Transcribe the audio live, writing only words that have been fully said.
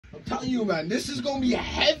I'm telling you, man, this is gonna be a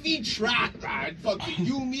heavy track, man. Fucking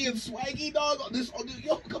you, me, and Swaggy, dog. This,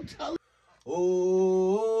 yo, I'm telling you. Oh,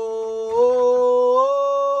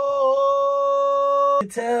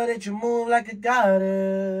 tell that you move like a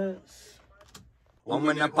goddess.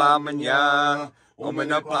 Woman apamanya, woman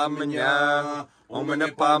apamanya, woman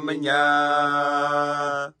apamanya.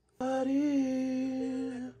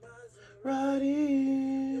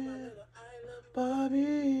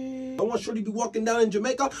 Barbie. I want Shorty to be walking down in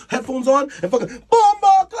Jamaica, headphones on, and fucking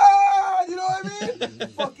bomba clad, you know what I mean?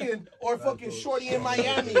 Fucking, or fucking Shorty in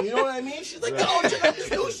Miami, you know what I mean? She's like, yo, check out this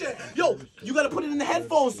new shit. Yo, you gotta put it in the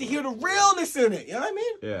headphones to hear the realness in it, you know what I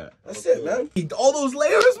mean? Yeah. That's it, man. All those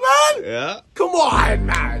layers, man? Yeah. Come on,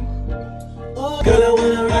 man. Oh, girl, I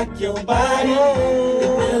wanna rock your body. You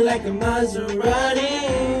feel like a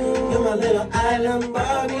Maserati. You're my little island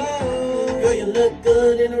Barbie. Girl, you look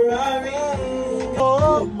good in a Rari.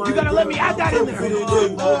 Oh, you gotta let me add that in there.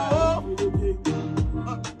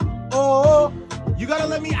 You gotta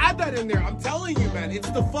let me add that in there. I'm telling you, man.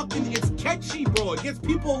 It's the fucking, it's catchy, bro. It gets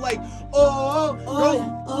people like, yo.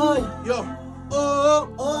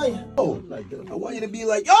 I want you to be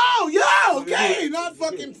like, okay, not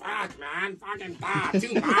fucking fuck, man, fucking fuck,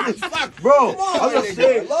 too much, fuck, Bro, come on,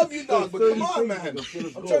 nigga. I love you, dog, but come on, man. I'm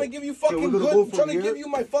trying to give you fucking good, I'm trying to give you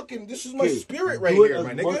my fucking, this is my spirit right here,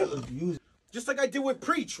 my nigga. Just like I did with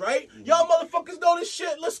Preach, right? Y'all motherfuckers know this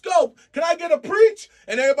shit. Let's go. Can I get a preach?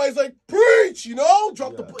 And everybody's like, preach, you know?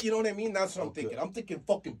 Drop the, you know what I mean? That's what I'm thinking. I'm thinking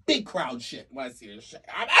fucking big crowd shit when I see this shit.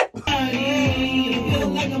 You feel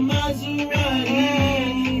like a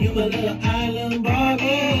Maserati. You a little island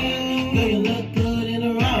Barbie. Girl, you look good in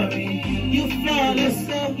a Rari. You flawless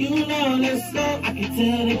up, you lawless up. I can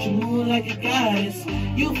tell that you move like a goddess.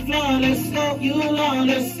 You flawless up, you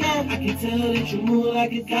lawless up. I can tell that you move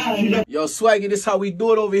like a goddess. Yo, Swaggy, this is how we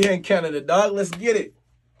do it over here in Canada, dog. Let's get it.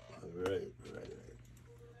 Right.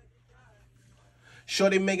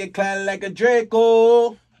 Shorty make it clap like a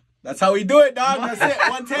Draco. That's how we do it, dog. That's it.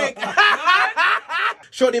 One take.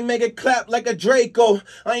 Shorty make it clap like a Draco.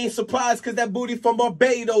 I ain't surprised cause that booty from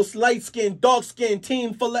Barbados. Light skin, dark skin,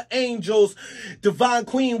 team full of angels. Divine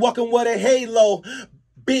queen walking with a halo.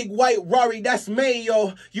 Big white Rari, that's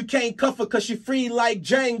Mayo. You can't cuff her cause she free like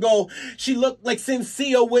Django. She look like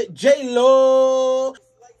Sincere with J-Lo.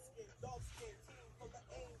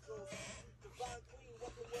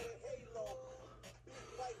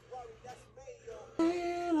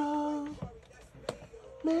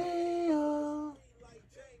 Mayo,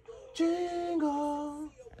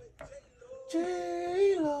 Django,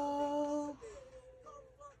 J-Lo,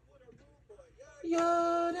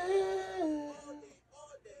 you're there,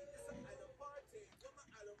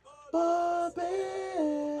 Barbie.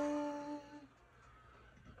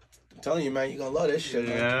 I'm telling you, man, you're gonna love this shit,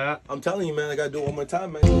 man. Yeah. I'm telling you, man, I gotta do it one more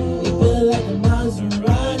time, man. You feel like a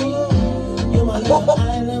Maserati. You're my little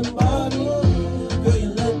island Barbie. Girl, you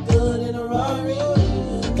look good in a Rari.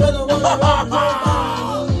 Girl, I wanna rock your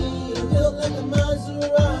body. You feel like a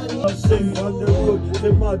Maserati. I sing on the road,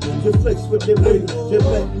 they margin, they flex with their weight. They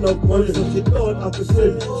betting up money, so they don't have to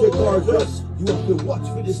say, check our dress. You have to watch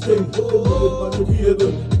for this thing, put the movie on the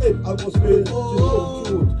table. If I was made, she's so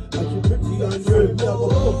cute. And she pretty and red. Me have a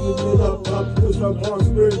fucking made up, push her on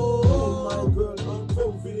spring.